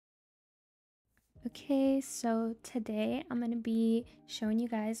Okay, so today I'm going to be showing you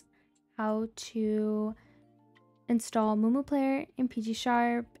guys how to install MuMuPlayer and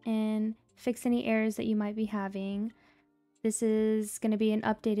PGsharp and fix any errors that you might be having. This is going to be an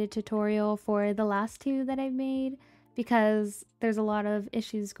updated tutorial for the last two that I've made because there's a lot of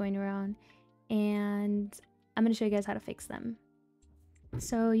issues going around and I'm going to show you guys how to fix them.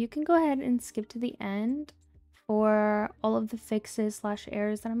 So you can go ahead and skip to the end for all of the fixes /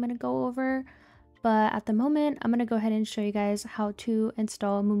 errors that I'm going to go over. But at the moment, I'm going to go ahead and show you guys how to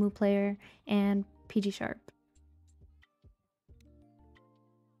install MuMuPlayer and PGsharp.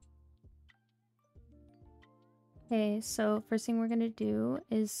 Okay, so first thing we're going to do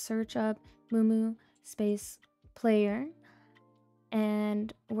is search up Mumu space player.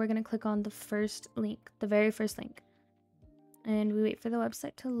 And we're going to click on the first link, the very first link. And we wait for the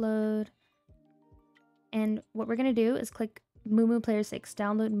website to load. And what we're going to do is click MuMuPlayer 6,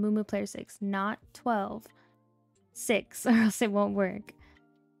 download MuMuPlayer 6, not 12, 6, or else it won't work.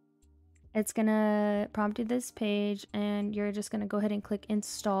 It's gonna prompt you this page and you're just gonna go ahead and click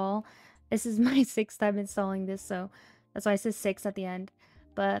install. This is my 6th time installing this, so that's why it says 6 at the end.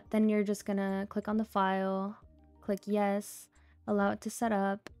 But then you're just gonna click on the file, click yes, allow it to set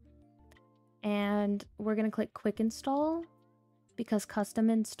up, and we're gonna click quick install because custom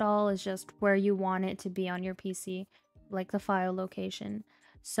install is just where you want it to be on your PC, like the file location.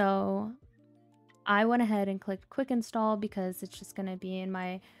 So I went ahead and clicked quick install because it's just gonna be in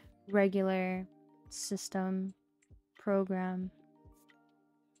my regular system program,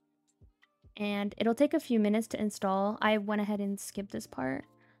 and it'll take a few minutes to install. I went ahead and skipped this part.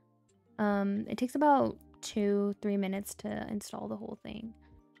 It takes about 2-3 minutes to install the whole thing.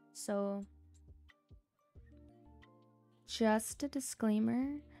 So just a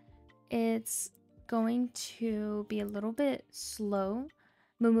disclaimer, it's going to be a little bit slow.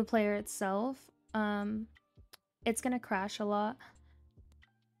 MuMuPlayer itself, it's gonna crash a lot.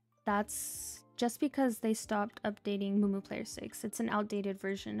 That's just because they stopped updating MuMuPlayer 6. It's an outdated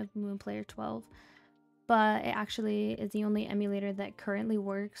version of MuMuPlayer 12, but it actually is the only emulator that currently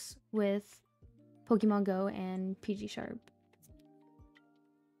works with pokemongo and PGsharp.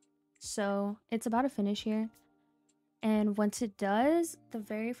 So it's about to finish here. And once it does, the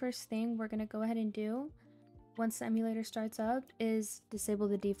very first thing we're going to go ahead and do once the emulator starts up is disable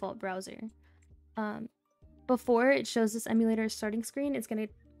the default browser. Before it shows this emulator starting screen, it's going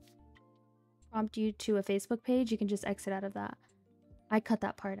to prompt you to a Facebook page. You can just exit out of that. I cut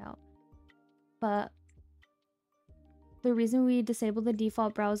that part out. But the reason we disable the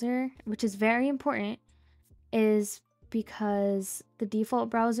default browser, which is very important, is because the default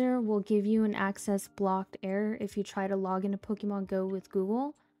browser will give you an access blocked error if you try to log into Pokemon Go with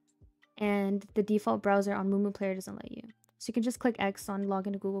Google, and the default browser on MuMuPlayer doesn't let you. So you can just click X on log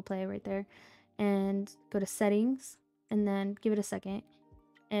into Google Play right there and go to settings and then give it a second.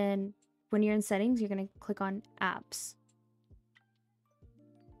 And when you're in settings, you're going to click on apps.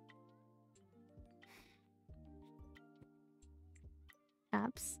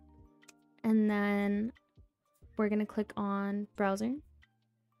 Apps. And then we're going to click on browser and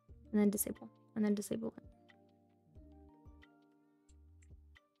then disable it.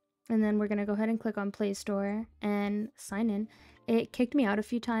 And then we're going to go ahead and click on Play Store and sign in. It kicked me out a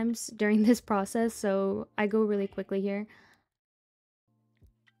few times during this process, so I go really quickly here.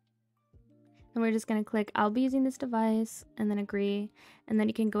 And we're just going to click I'll be using this device and then agree. And then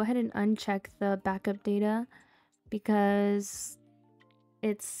you can go ahead and uncheck the backup data because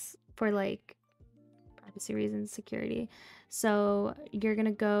it's for like privacy reasons, security. So you're going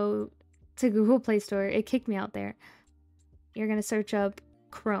to go to Google Play Store. It kicked me out there. You're going to search up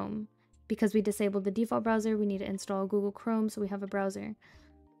Chrome because we disabled the default browser. We need to install Google Chrome so we have a browser.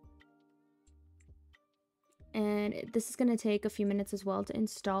 And this is going to take a few minutes as well to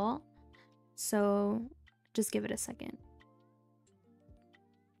install. So just give it a second.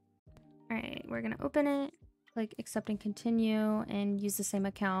 Alright, we're going to open it, click accept and continue, and use the same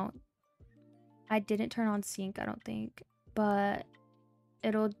account. I didn't turn on sync, I don't think, but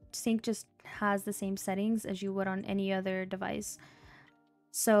sync just has the same settings as you would on any other device.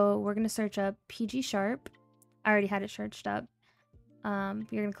 So we're going to search up PGsharp. I already had it searched up. You're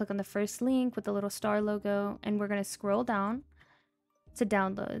going to click on the first link with the little star logo, and we're going to scroll down to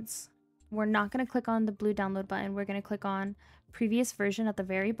downloads. We're not going to click on the blue download button. We're going to click on previous version at the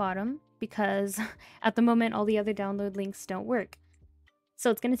very bottom because at the moment all the other download links don't work. So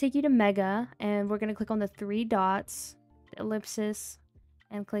it's going to take you to Mega, and we're going to click on the 3 dots, the ellipsis,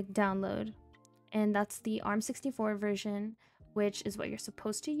 and click download. And that's the ARM64 version, which is what you're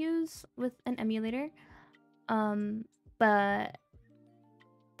supposed to use with an emulator. But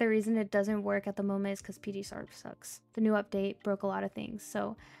the reason it doesn't work at the moment is because PGsharp sucks. The new update broke a lot of things.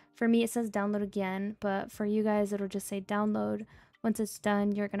 So for me, it says download again, but for you guys, it'll just say download. Once it's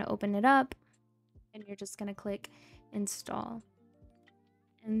done, you're going to open it up and you're just going to click install.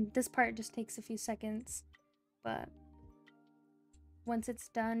 And this part just takes a few seconds, but once it's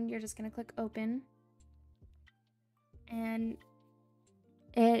done, you're just going to click open. And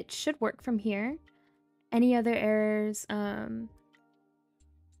it should work from here. Any other errors,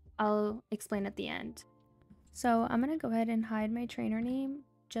 I'll explain at the end. So I'm going to go ahead and hide my trainer name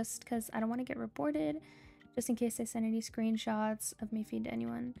just because I don't want to get reported, just in case I send any screenshots of my feed to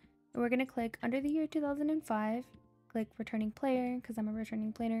anyone. And we're going to click under the year 2005, click returning player because I'm a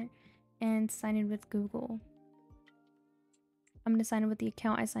returning player, and sign in with Google. I'm going to sign in with the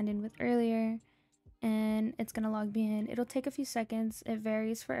account I signed in with earlier, and it's going to log me in. It'll take a few seconds. It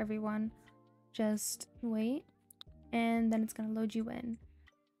varies for everyone. Just wait, and then it's going to load you in.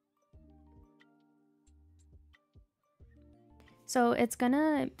 So it's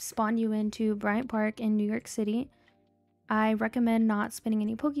gonna spawn you into Bryant Park in New York City. I recommend not spinning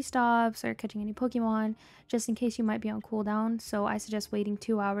any Pokestops or catching any Pokemon, just in case you might be on cooldown. So I suggest waiting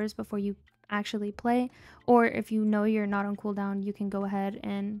 2 hours before you actually play. Or if you know you're not on cooldown, you can go ahead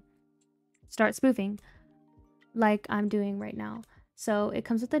and start spoofing, like I'm doing right now. So it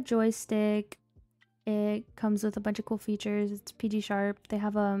comes with a joystick. It comes with a bunch of cool features. It's PGsharp. They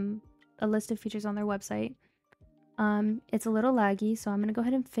have a list of features on their website. It's a little laggy, so I'm going to go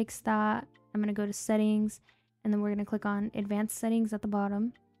ahead and fix that. I'm going to go to settings, and then we're going to click on advanced settings at the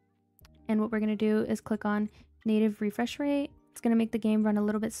bottom. And what we're going to do is click on native refresh rate. It's going to make the game run a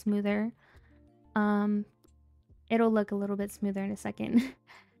little bit smoother. It'll look a little bit smoother in a second.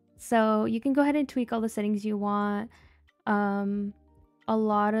 So you can go ahead and tweak all the settings you want. A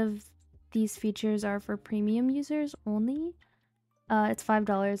lot of these features are for premium users only. It's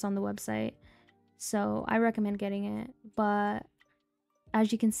 $5 on the website. So I recommend getting it, but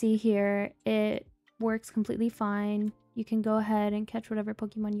as you can see here, it works completely fine. You can go ahead and catch whatever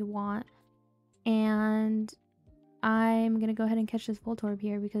Pokemon you want. And I'm going to go ahead and catch this Voltorb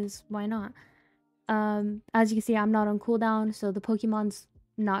here because why not? As you can see, I'm not on cooldown, so the Pokemon's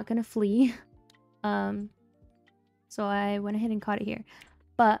not going to flee. So I went ahead and caught it here.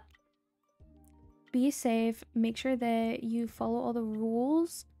 But be safe. Make sure that you follow all the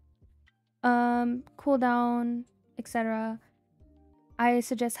rules. Cooldown, etc. I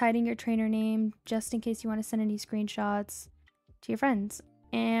suggest hiding your trainer name just in case you want to send any screenshots to your friends.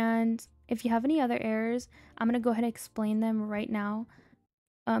 And if you have any other errors, I'm going to go ahead and explain them right now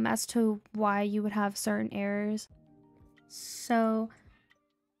as to why you would have certain errors. So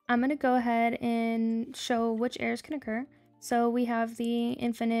I'm going to go ahead and show which errors can occur. So we have the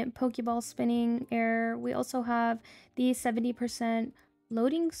infinite Pokeball spinning error. We also have the 70%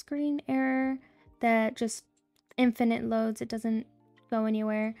 loading screen error that just infinite loads. It doesn't go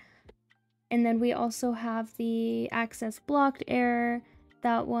anywhere. And then we also have the access blocked error.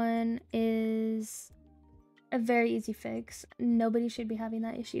 That one is a very easy fix. Nobody should be having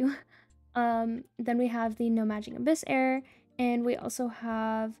that issue. Then we have the no matching abyss error, and we also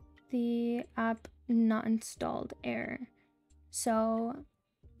have the app not installed error. So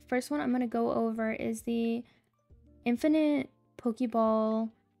first one I'm going to go over is the infinite Pokeball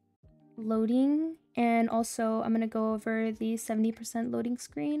loading, and also I'm going to go over the 70% loading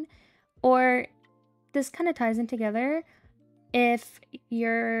screen. Or this kind of ties in together. If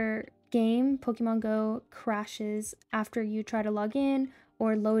your game Pokemon Go crashes after you try to log in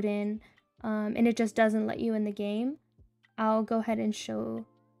or load in, and it just doesn't let you in the game, I'll go ahead and show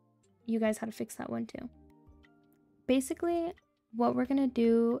you guys how to fix that one too. Basically, what we're going to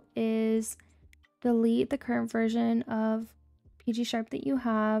do is delete the current version of PGsharp that you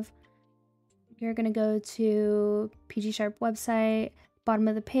have. You're going to go to PGsharp website, bottom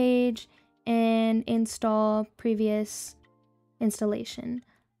of the page, and install previous installation.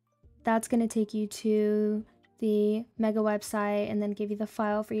 That's going to take you to the mega website and then give you the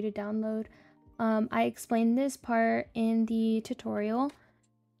file for you to download. I explained this part in the tutorial.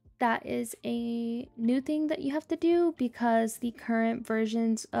 That is a new thing that you have to do because the current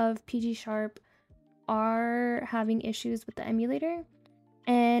versions of PGsharp are having issues with the emulator,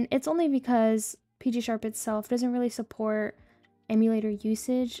 and it's only because PGsharp itself doesn't really support emulator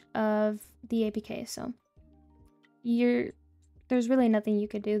usage of the APK. So there's really nothing you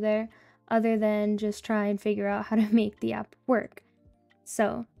could do there other than just try and figure out how to make the app work.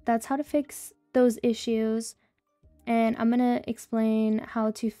 So that's how to fix those issues, and I'm gonna explain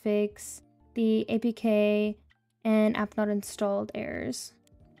how to fix the APK and app not installed errors.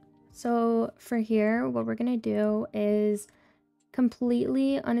 So for here, what we're gonna do is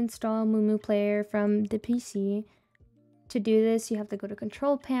completely uninstall MuMuPlayer from the PC. To do this, you have to go to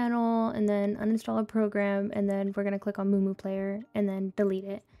Control Panel and then uninstall a program, and then we're going to click on MuMuPlayer and then delete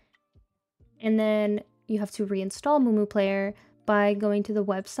it. And then you have to reinstall MuMuPlayer by going to the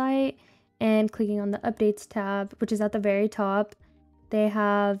website and clicking on the Updates tab, which is at the very top. They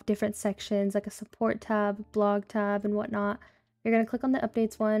have different sections like a support tab, blog tab, and whatnot. You're going to click on the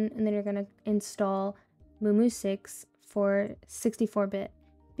Updates one, and then you're going to install Mumu 6 for 64-bit.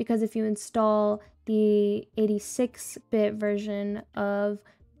 Because if you install the 86-bit version of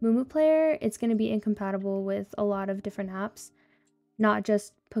MuMuPlayer, it's going to be incompatible with a lot of different apps, not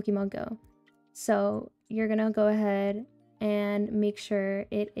just pokemongo. So you're going to go ahead and make sure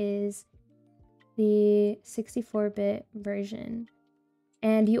it is the 64-bit version.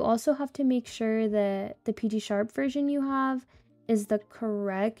 And you also have to make sure that the PGsharp version you have is the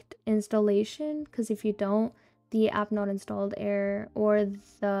correct installation, because if you don't, the app not installed error or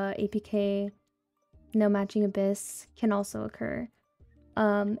the APK no matching abyss can also occur.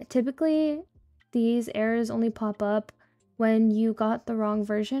 Typically, these errors only pop up when you got the wrong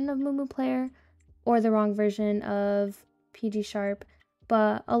version of MuMuPlayer or the wrong version of PGsharp,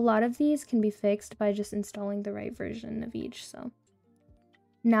 but a lot of these can be fixed by just installing the right version of each. So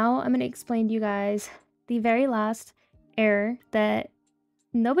now I'm going to explain to you guys the very last error that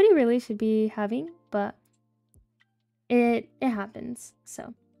nobody really should be having, but it happens.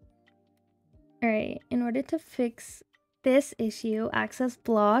 So alright, in order to fix this issue, access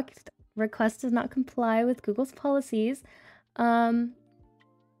blocked, request does not comply with Google's policies,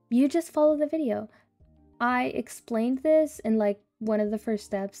 you just follow the video. I explained this in like one of the first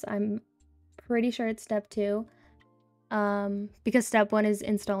steps. I'm pretty sure it's step 2. Because step 1 is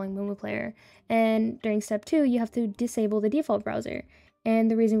installing MuMuPlayer, and during step 2 you have to disable the default browser. And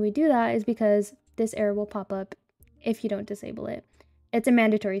the reason we do that is because this error will pop up if you don't disable it. It's a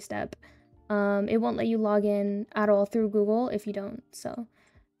mandatory step. It won't let you log in at all through Google if you don't. So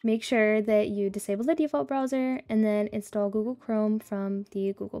make sure that you disable the default browser and then install Google Chrome from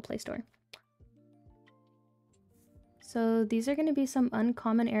the Google Play Store. So these are going to be some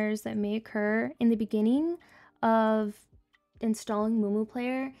uncommon errors that may occur in the beginning of installing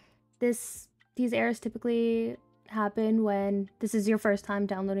MuMuPlayer. These errors typically happen when this is your first time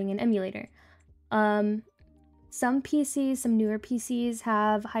downloading an emulator. Some PCs, some newer PCs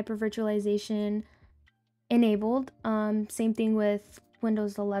have hypervirtualization enabled. Same thing with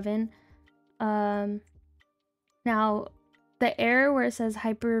Windows 11. Now, the error where it says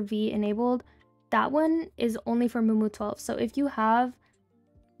Hyper-V enabled, that one is only for Mumu 12. So if you have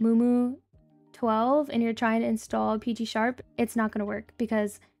Mumu 12 and you're trying to install PGsharp, it's not going to work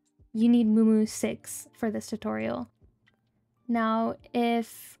because you need Mumu 6 for this tutorial. Now,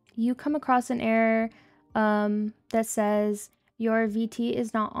 if you come across an error that says your VT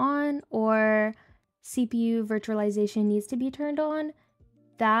is not on or CPU virtualization needs to be turned on,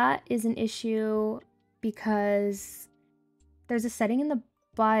 that is an issue because there's a setting in the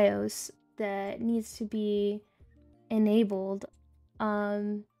BIOS that needs to be enabled,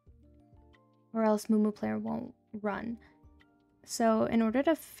 or else MuMuPlayer won't run. So in order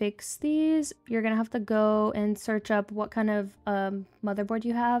to fix these, you're gonna have to go and search up what kind of motherboard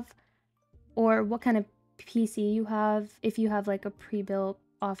you have or what kind of PC you have. If you have like a pre-built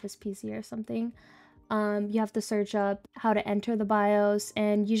office PC or something, you have to search up how to enter the BIOS,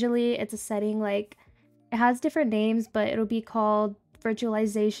 and usually it's a setting like, it has different names, but it'll be called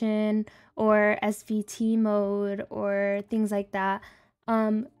virtualization or SVT mode or things like that.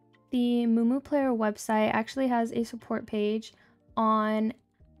 The MuMuPlayer website actually has a support page on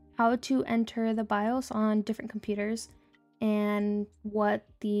how to enter the BIOS on different computers and what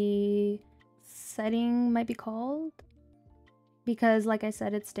the setting might be called, because like I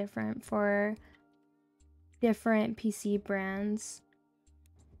said, it's different for different PC brands.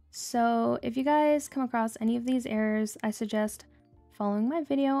 So if you guys come across any of these errors, I suggest following my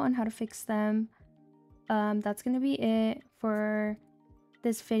video on how to fix them. That's gonna be it for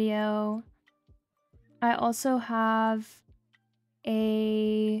this video. I also have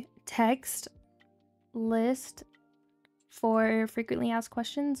a text list for frequently asked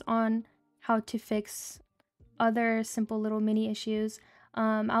questions on how to fix other simple little mini issues.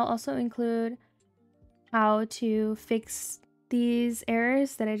 I'll also include how to fix these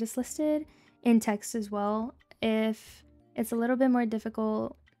errors that I just listed in text as well, if it's a little bit more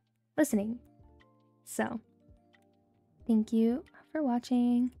difficult listening. So thank you for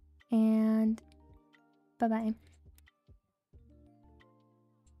watching, and bye-bye.